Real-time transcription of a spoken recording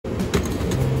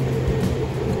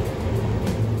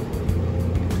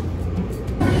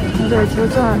北车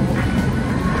站，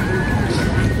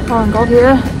换高铁。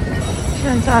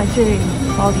现在进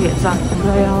高铁站，我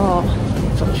们要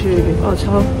走去2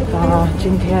车，搭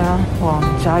今天往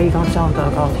嘉义方向的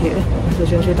高铁，我们就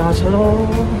先去搭车喽。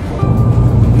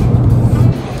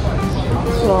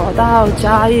我到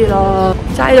嘉义了，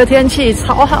嘉义的天气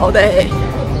超好的欸，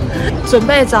准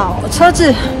备找车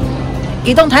子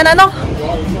移动台南哦。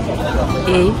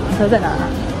咦，车在哪？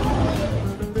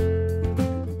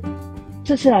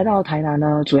这次来到台南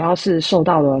呢，主要是受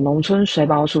到了农村水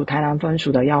保署台南分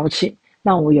署的邀请，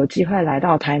让我有机会来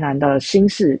到台南的新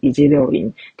市以及柳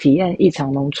营，体验异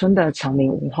常农村的常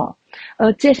民文化。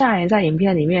而接下来在影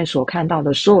片里面所看到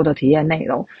的所有的体验内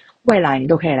容，未来你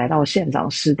都可以来到现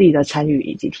场实地的参与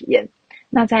以及体验。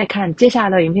那在看接下来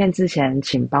的影片之前，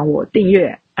请帮我订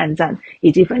阅、按赞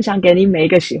以及分享给你每一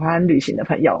个喜欢旅行的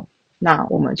朋友。那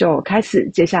我们就开始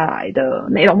接下来的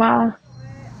内容吧。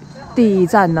第一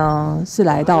站呢是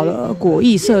来到了果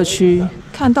毅社区，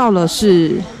看到了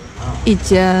是一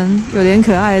间有点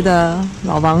可爱的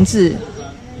老房子，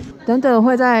等等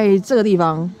会在这个地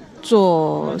方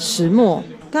做石磨。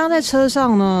刚刚在车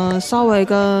上呢，稍微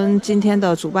跟今天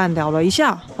的主办聊了一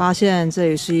下，发现这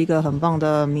里是一个很棒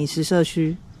的米食社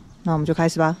区。那我们就开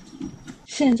始吧。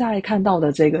现在看到的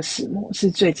这个石磨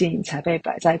是最近才被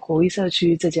摆在果毅社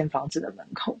区这间房子的门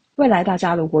口。未来大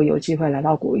家如果有机会来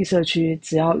到果毅社区，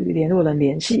只要与联络人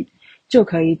联系，就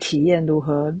可以体验如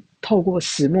何透过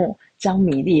石磨将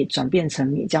米粒转变成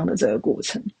米浆的这个过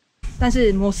程。但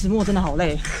是磨石磨真的好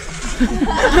累。你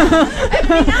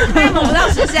刚刚磨不到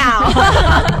10下哦，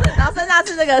然后剩下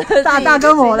是这个大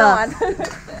哥磨的。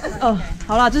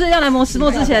好啦，就是要来磨石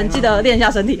磨之前，记得练一下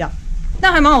身体啊，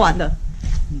但还蛮好玩的。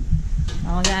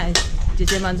然后现在姐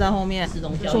姐们在后面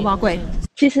做碗粿。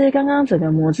其实刚刚整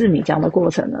个磨制米浆的过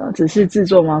程呢，只是制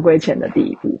作碗粿前的第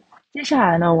一步。接下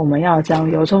来呢，我们要将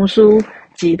油葱酥、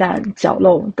鸡蛋、绞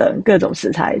肉等各种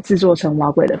食材制作成碗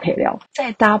粿的配料，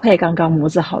再搭配刚刚磨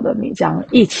制好的米浆，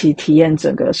一起体验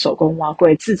整个手工碗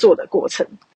粿制作的过程。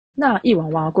那一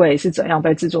碗碗粿是怎样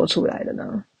被制作出来的呢？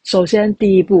首先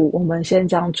第一步，我们先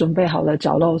将准备好的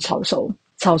绞肉炒熟。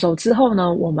炒熟之后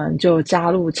呢，我们就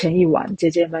加入前一碗姐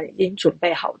姐们已经准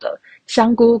备好的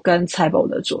香菇跟菜脯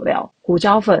的佐料，胡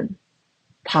椒粉、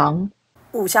糖、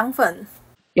五香粉、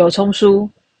油葱酥、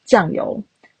酱油。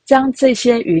将这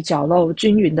些与绞肉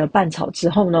均匀的拌炒之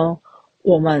后呢，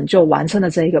我们就完成了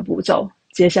这一个步骤。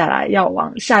接下来要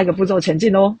往下一个步骤前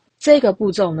进咯。这个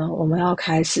步骤呢，我们要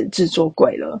开始制作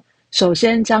粿了。首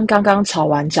先将刚刚炒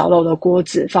完绞肉的锅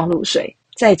子放入水，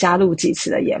再加入几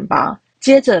匙的盐巴。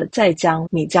接着再将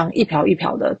米浆一瓢一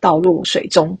瓢的倒入水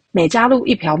中，每加入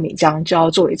1瓢米浆就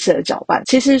要做一次的搅拌。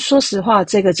其实说实话，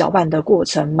这个搅拌的过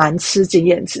程蛮吃经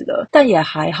验值的，但也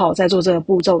还好，在做这个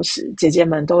步骤时，姐姐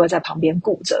们都会在旁边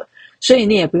顾着，所以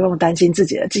你也不用担心自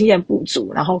己的经验不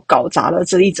足，然后搞砸了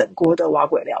这一整锅的碗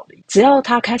粿料理。只要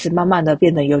它开始慢慢的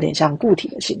变得有点像固体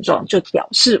的形状，就表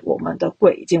示我们的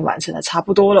粿已经完成的差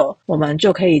不多了，我们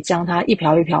就可以将它一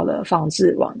瓢一瓢的放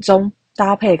置碗中。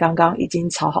搭配刚刚已经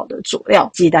炒好的佐料、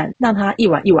鸡蛋，让它一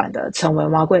碗一碗的成为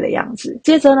碗粿的样子。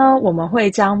接着呢，我们会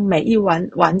将每一碗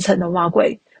完成的碗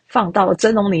粿放到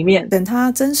蒸笼里面，等它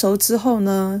蒸熟之后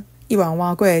呢，一碗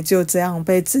碗粿就这样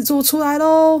被制作出来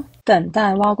咯。等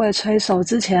待碗粿吹熟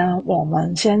之前，我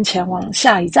们先前往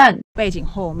下一站。背景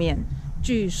后面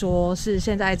据说是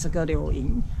现在整个柳营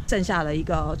剩下了一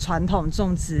个传统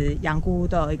种植洋菇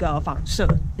的一个房舍。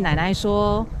奶奶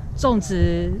说种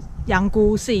植洋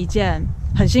菇是一件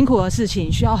很辛苦的事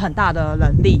情，需要很大的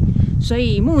人力，所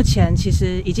以目前其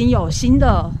实已经有新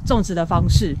的种植的方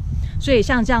式，所以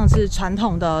像这样子传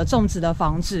统的种植的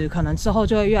房子可能之后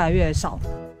就会越来越少。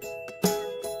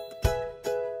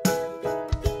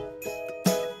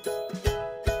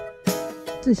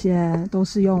这些都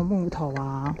是用木头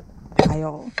啊还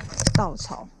有稻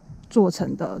草做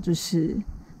成的，就是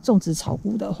种植草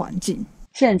菇的环境。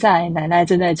现在奶奶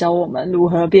正在教我们如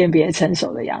何辨别成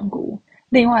熟的洋菇，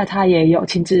另外她也有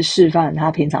亲自示范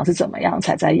她平常是怎么样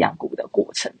采摘洋菇的过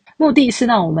程，目的是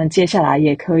让我们接下来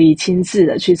也可以亲自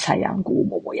的去采洋菇、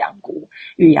磨洋菇，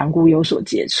与洋菇有所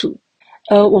接触。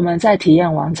而我们在体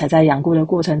验完采摘洋菇的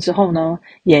过程之后呢，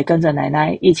也跟着奶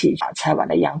奶一起把采完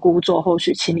的洋菇做后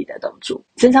续清理的动作。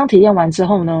整场体验完之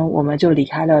后呢，我们就离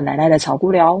开了奶奶的炒菇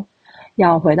寮，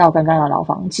要回到刚刚的老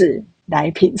房子来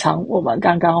品尝我们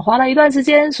刚刚花了一段时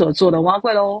间所做的碗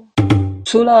粿咯。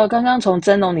除了刚刚从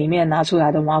蒸笼里面拿出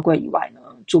来的碗粿以外呢，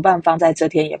主办方在这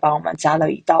天也帮我们加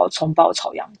了一道葱爆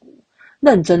炒洋菇。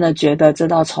认真的觉得这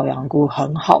道炒洋菇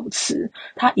很好吃，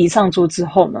它一上桌之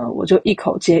后呢，我就一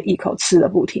口接一口吃了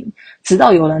不停，直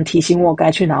到有人提醒我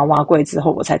该去拿碗粿之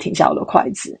后，我才停下我的筷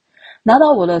子。拿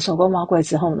到我的手工碗粿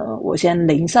之后呢，我先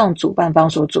淋上主办方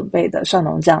所准备的蒜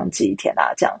蓉酱及甜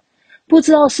辣酱。不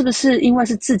知道是不是因为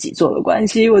是自己做的关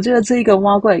系，我觉得这一个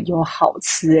碗粿有好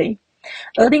吃欸。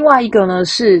而另外一个呢，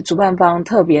是主办方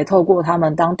特别透过他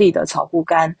们当地的草菇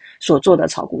干所做的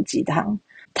草菇鸡汤。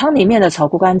汤里面的草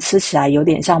菇干吃起来有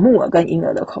点像木耳跟银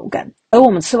耳的口感。而我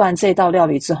们吃完这道料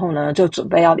理之后呢，就准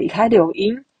备要离开柳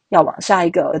营，要往下一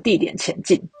个地点前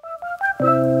进。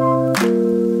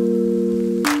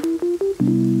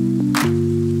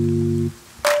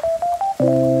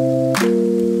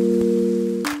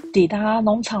抵达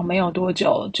农场没有多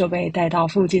久，就被带到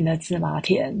附近的芝麻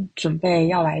田，准备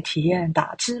要来体验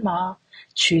打芝麻，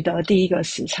取得第一个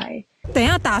食材。等一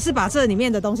下打是把这里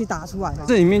面的东西打出来吗？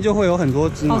这里面就会有很多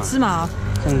芝麻，芝麻，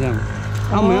像这样。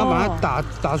然后我们要把它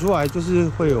打出来，就是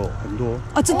会有很多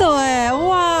啊，真的哎，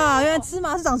哇，原来芝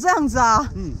麻是长这样子啊。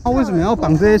那为什么要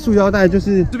绑这些塑胶袋？就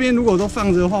是这边如果都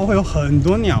放着的话，会有很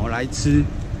多鸟来吃。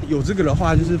有这个的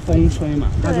话，就是风吹嘛，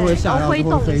它就会下到就会飞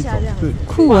走。对，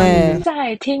酷欸。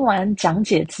在听完讲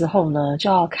解之后呢，就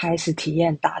要开始体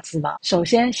验打芝麻。首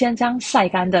先将晒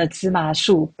干的芝麻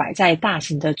束摆在大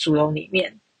型的竹篓里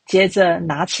面，接着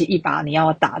拿起一把你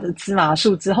要打的芝麻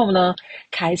束之后呢，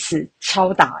开始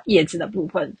敲打叶子的部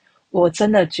分。我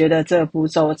真的觉得这个步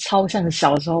骤超像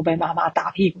小时候被妈妈打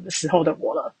屁股的时候的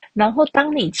我了。然后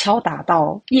当你敲打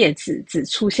到叶子只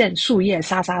出现树叶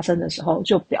沙沙声的时候，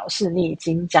就表示你已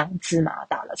经将芝麻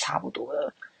打得差不多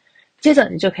了。接着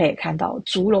你就可以看到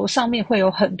竹篓上面会有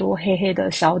很多黑黑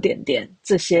的小点点，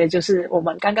这些就是我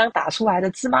们刚刚打出来的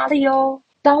芝麻粒哦。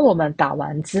当我们打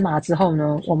完芝麻之后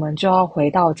呢，我们就要回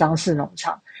到张氏农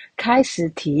场，开始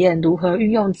体验如何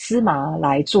运用芝麻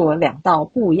来做2道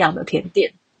不一样的甜点。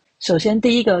首先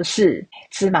第一个是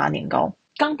芝麻年糕。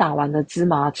刚打完的芝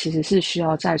麻其实是需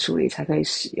要再处理才可以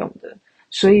使用的，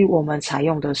所以我们采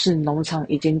用的是农场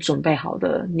已经准备好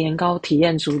的年糕体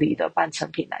验处理的半成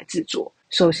品来制作。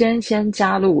首先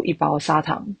加入1包砂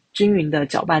糖，均匀的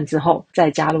搅拌之后，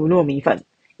再加入糯米粉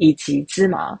以及芝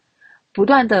麻，不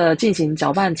断的进行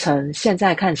搅拌成现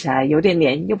在看起来有点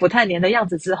黏又不太黏的样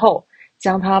子之后，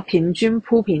将它平均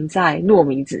铺平在糯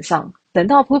米纸上。等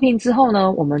到铺平之后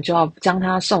呢，我们就要将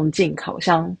它送进烤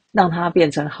箱，让它变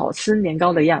成好吃年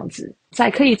糕的样子。在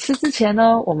可以吃之前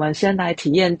呢，我们先来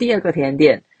体验第2个甜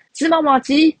点芝麻麻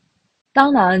糬。当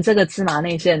然这个芝麻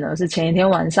内馅呢，是前一天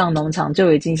晚上农场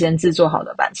就已经先制作好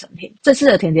的半成品。这次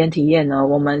的甜点体验呢，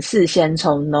我们是先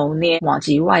从揉捏麻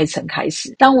糬外层开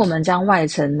始。当我们将外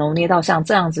层揉捏到像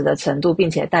这样子的程度，并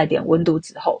且带点温度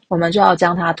之后，我们就要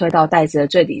将它推到袋子的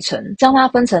最底层，将它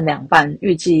分成2半，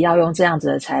预计要用这样子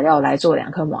的材料来做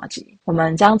2颗麻糬。我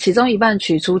们将其中1半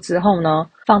取出之后呢，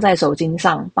放在手巾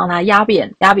上帮它压扁，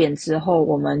压扁之后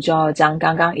我们就要将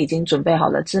刚刚已经准备好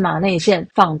的芝麻内馅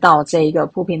放到这一个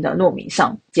铺平的糯米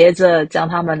上，接着将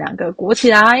它们2个裹起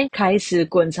来，开始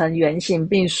滚成圆形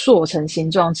并塑成形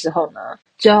状之后呢，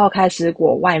就要开始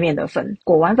裹外面的粉。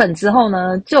裹完粉之后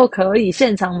呢，就可以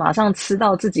现场马上吃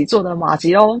到自己做的麻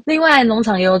糬哦。另外农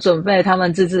场也有准备他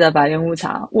们自制的百元乌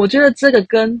茶，我觉得这个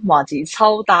跟麻糬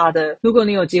超搭的，如果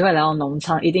你有机会来到农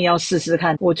场一定要试试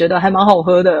看，我觉得还蛮好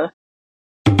喝的。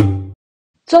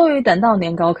终于等到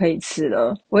年糕可以吃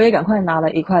了，我也赶快拿了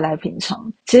1块来品尝。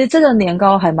其实这个年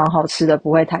糕还蛮好吃的，不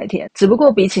会太甜，只不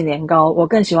过比起年糕，我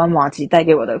更喜欢麻糬带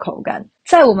给我的口感。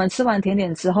在我们吃完甜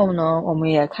点之后呢，我们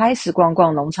也开始逛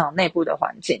逛农场内部的环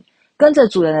境，跟着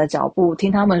主人的脚步，听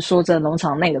他们说着农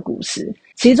场内的故事。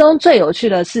其中最有趣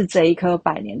的是这一棵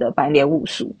100年的白莲雾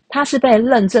树，它是被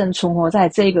认证存活在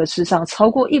这个世上超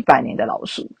过100年的老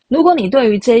树。如果你对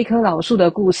于这一棵老树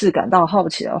的故事感到好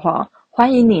奇的话，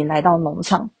欢迎你来到农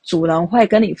场，主人会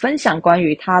跟你分享关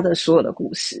于他的所有的故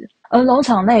事。而农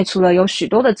场内除了有许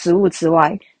多的植物之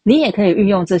外，你也可以运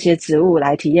用这些植物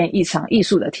来体验一场艺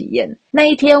术的体验。那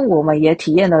一天我们也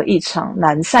体验了一场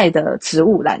蓝晒的植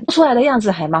物蓝，出来的样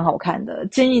子还蛮好看的，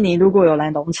建议你如果有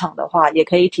来农场的话，也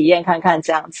可以体验看看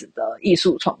这样子的艺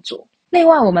术创作。另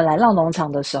外我们来到农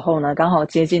场的时候呢，刚好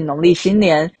接近农历新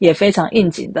年，也非常应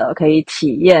景的可以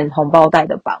体验红包袋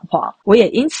的版画，我也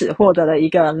因此获得了一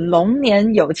个龙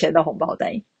年有钱的红包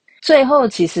袋。最后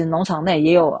其实农场内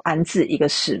也有安置一个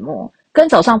石磨，跟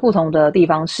早上不同的地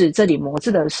方是这里磨制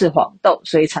的是黄豆，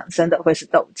所以产生的会是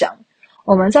豆浆。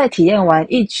我们在体验完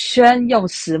一圈用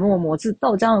石磨磨制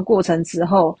豆浆的过程之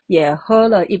后，也喝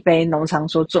了一杯农场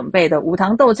所准备的无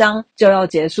糖豆浆，就要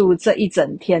结束这一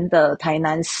整天的台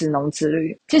南食农之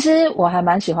旅。其实我还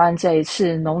蛮喜欢这一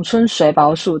次农村水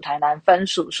保署台南分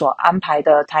署所安排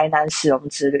的台南食农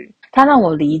之旅。它让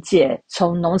我理解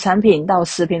从农产品到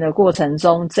食品的过程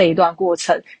中，这一段过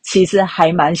程其实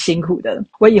还蛮辛苦的。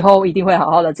我以后一定会好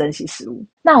好的珍惜食物。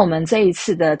那我们这一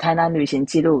次的台南旅行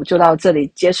记录就到这里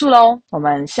结束咯，我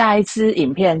们下一支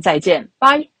影片再见，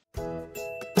拜。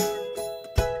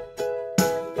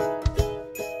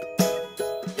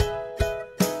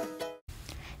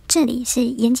这里是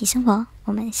延吉生活，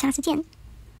我们下次见。